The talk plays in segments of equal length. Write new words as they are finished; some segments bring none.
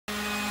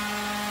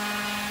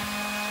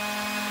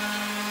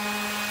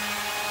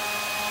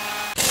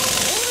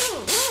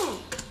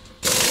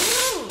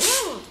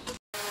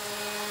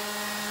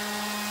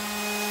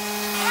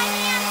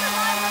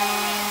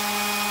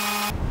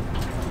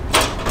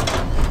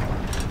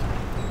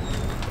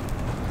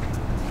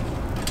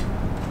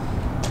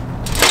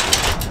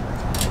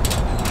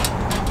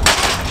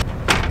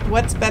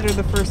What's better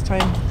the first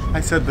time?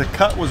 I said the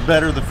cut was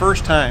better the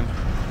first time.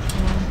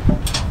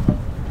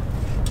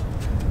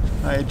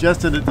 I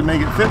adjusted it to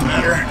make it fit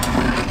better.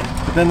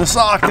 Then the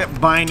saw kept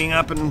binding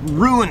up and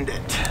ruined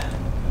it.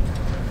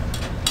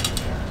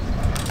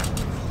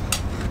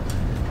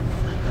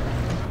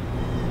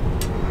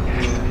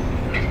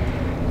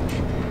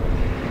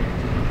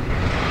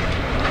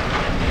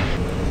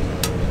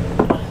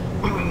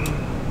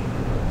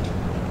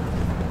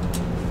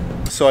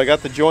 So I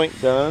got the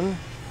joint done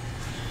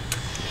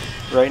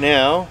right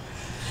now,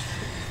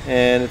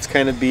 and it's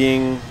kind of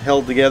being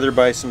held together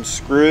by some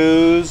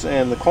screws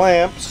and the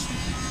clamps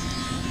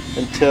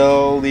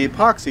until the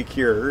epoxy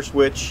cures,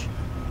 which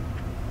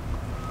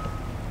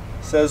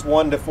says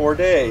 1 to 4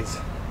 days.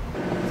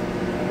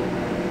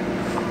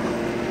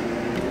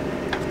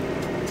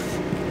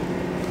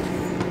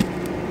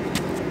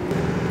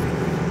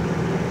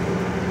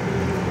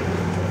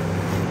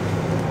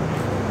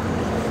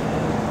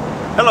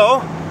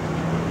 Hello.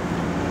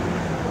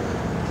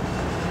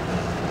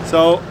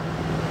 So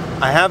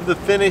I have the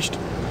finished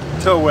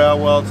tow well.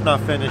 Well, it's not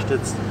finished,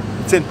 it's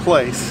in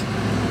place.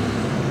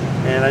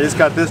 And I just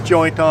got this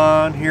joint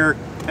on here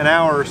an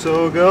hour or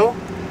so ago.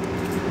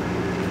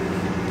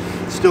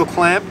 Still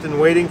clamped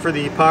and waiting for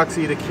the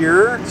epoxy to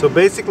cure. So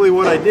basically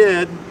what I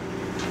did,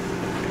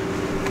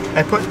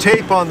 I put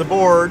tape on the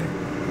board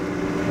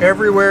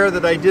everywhere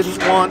that I didn't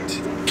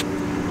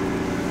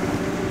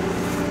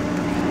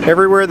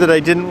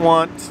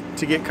want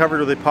to get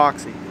covered with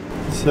epoxy.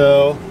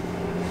 So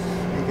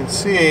you can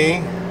see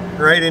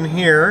right in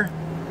here,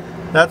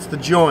 that's the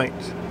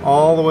joint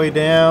all the way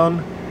down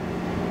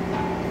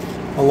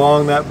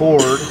along that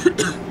board.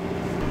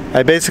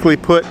 I basically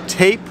put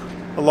tape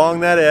along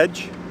that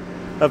edge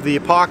of the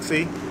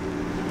epoxy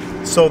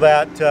so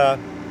that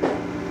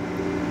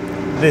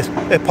this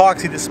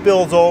epoxy that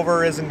spills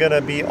over isn't going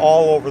to be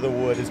all over the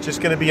wood. It's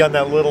just going to be on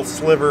that little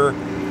sliver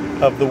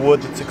of the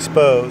wood that's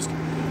exposed.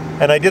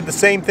 And I did the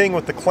same thing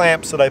with the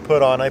clamps that I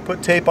put on. I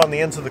put tape on the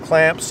ends of the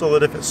clamps so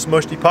that if it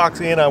smushed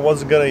epoxy in, I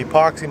wasn't going to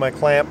epoxy my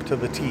clamp to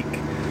the teak.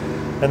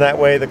 And that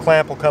way the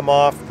clamp will come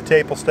off, the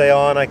tape will stay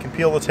on, I can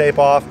peel the tape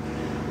off,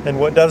 and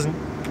what doesn't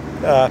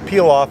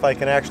peel off I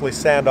can actually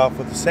sand off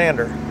with the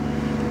sander.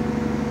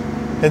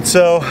 And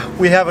so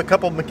we have a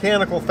couple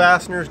mechanical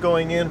fasteners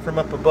going in from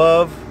up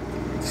above,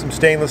 some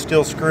stainless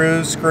steel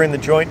screws screwing the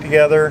joint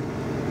together.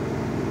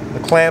 The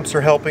clamps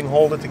are helping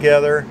hold it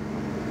together.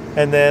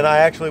 And then I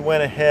actually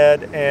went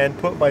ahead and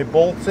put my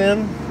bolts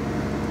in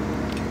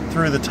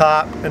through the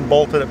top and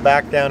bolted it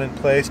back down in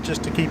place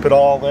just to keep it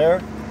all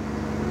there.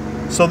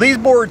 So these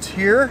boards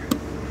here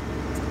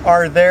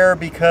are there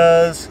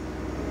because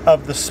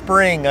of the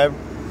spring.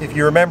 If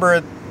you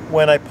remember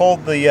when I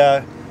pulled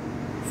the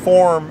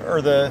form or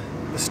the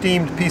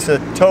steamed piece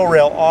of tow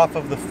rail off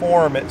of the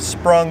form, it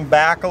sprung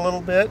back a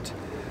little bit.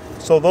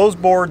 So those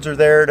boards are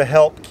there to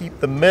help keep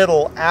the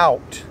middle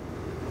out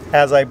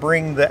as I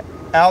bring the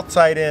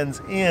outside ends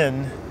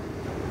in,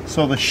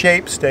 so the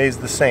shape stays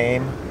the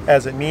same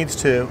as it needs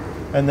to.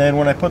 And then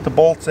when I put the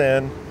bolts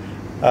in,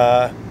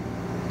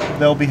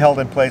 they'll be held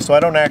in place. So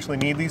I don't actually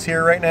need these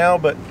here right now,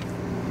 but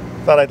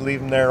thought I'd leave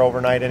them there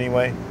overnight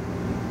anyway.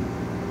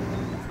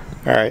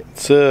 Alright,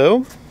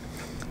 so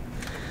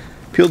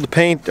peeled the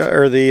paint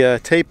or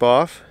the tape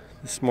off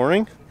this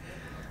morning,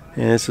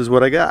 and this is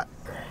what I got.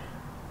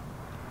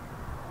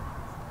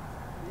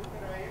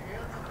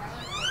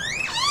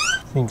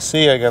 You can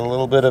see I got a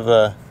little bit of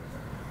a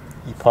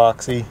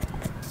epoxy.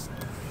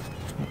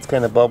 It's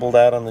kind of bubbled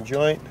out on the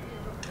joint.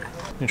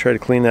 I'm going to try to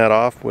clean that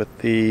off with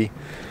the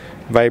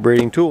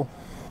vibrating tool.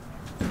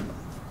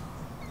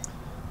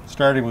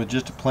 Starting with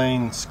just a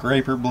plain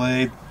scraper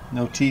blade,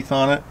 no teeth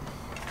on it.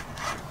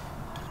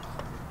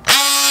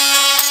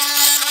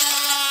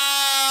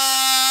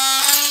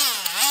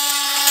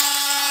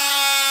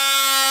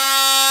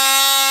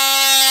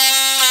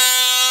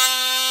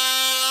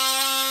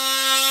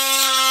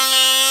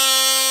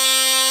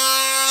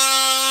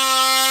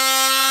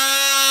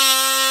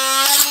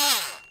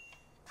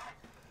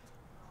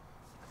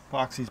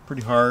 Epoxy's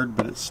pretty hard,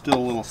 but it's still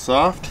a little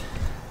soft.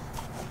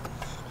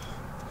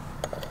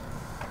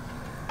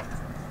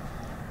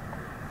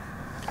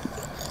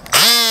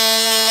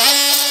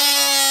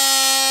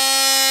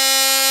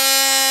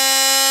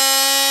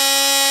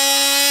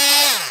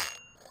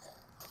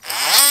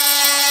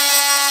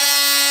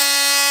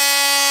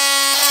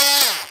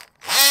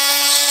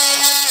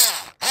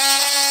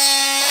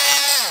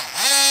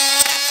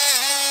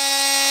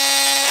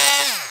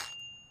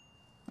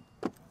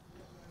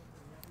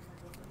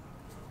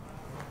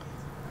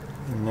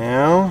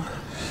 Now,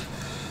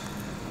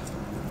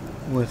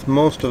 with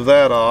most of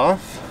that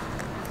off,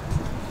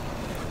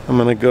 I'm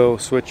going to go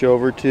switch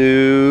over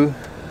to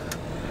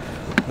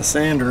the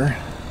sander,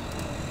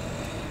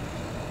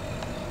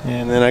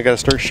 and then I got to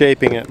start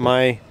shaping it.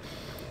 My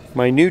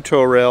new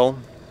tow rail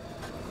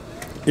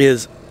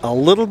is a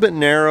little bit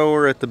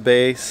narrower at the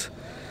base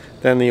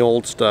than the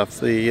old stuff.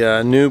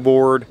 The new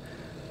board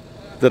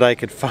that I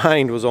could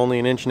find was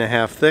only 1.5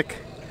 inches thick,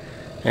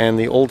 and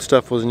the old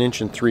stuff was 1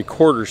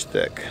 3/4 inches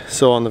thick.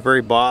 So on the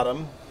very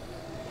bottom,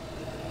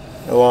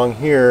 along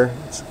here,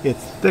 it's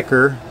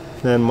thicker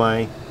than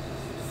my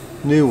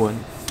new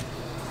one.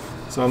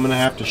 So I'm going to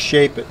have to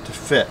shape it to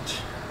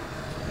fit.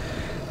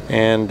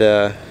 And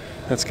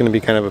that's going to be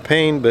kind of a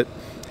pain, but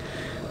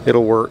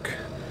it'll work.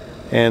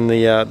 And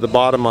the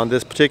bottom on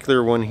this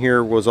particular one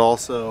here was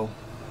also,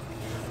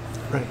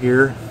 right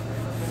here,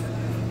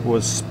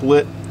 was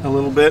split a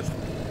little bit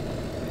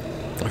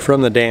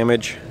from the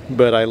damage,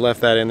 but I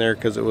left that in there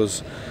because it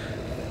was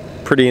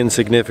pretty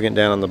insignificant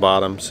down on the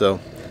bottom, so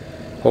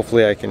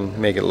hopefully I can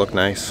make it look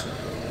nice.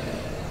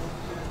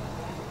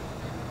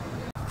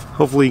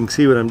 Hopefully you can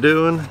see what I'm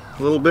doing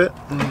a little bit.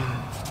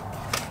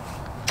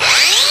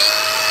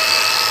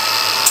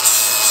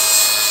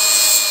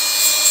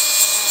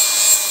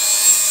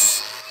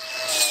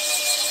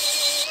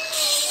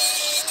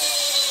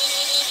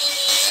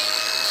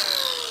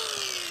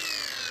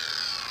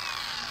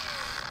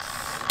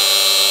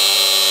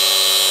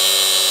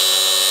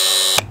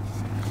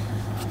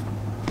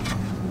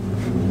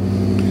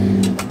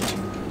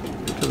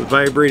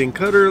 Vibrating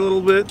cutter a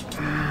little bit.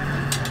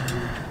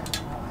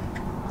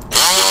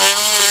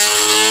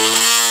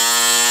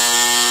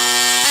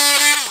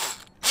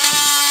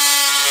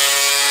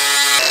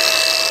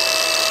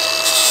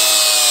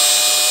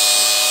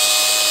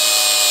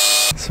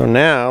 So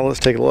now let's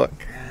take a look.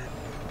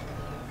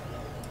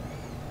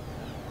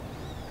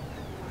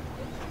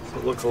 So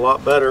it looks a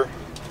lot better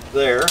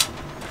there.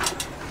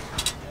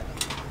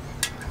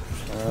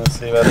 Let's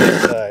see about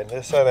this side.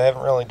 This side I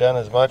haven't really done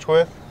as much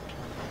with.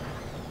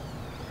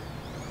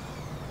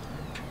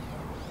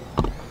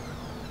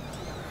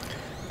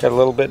 Got a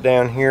little bit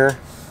down here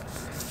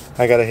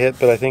I got to hit,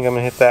 but I think I'm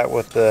going to hit that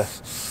with the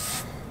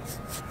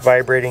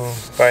vibrating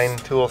fine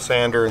tool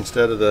sander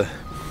instead of the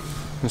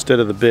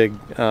big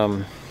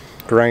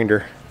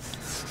grinder.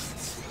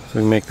 So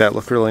we can make that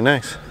look really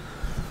nice.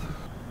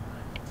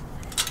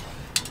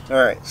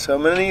 Alright, so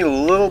I'm going to need a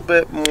little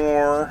bit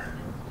more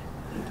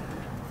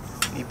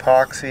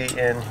epoxy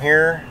in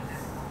here.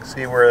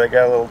 See where I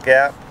got a little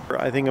gap?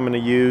 I think I'm going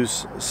to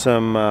use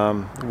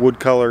some wood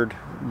colored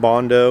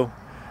Bondo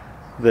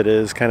that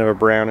is kind of a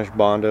brownish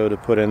Bondo to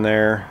put in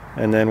there,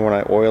 and then when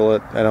I oil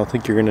it, I don't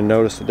think you're going to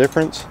notice the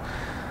difference.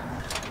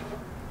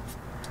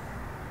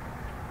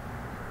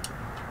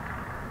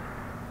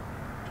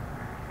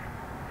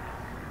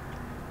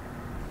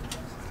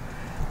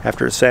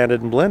 After it's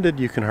sanded and blended,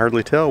 you can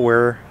hardly tell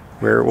where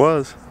it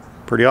was.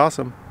 Pretty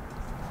awesome.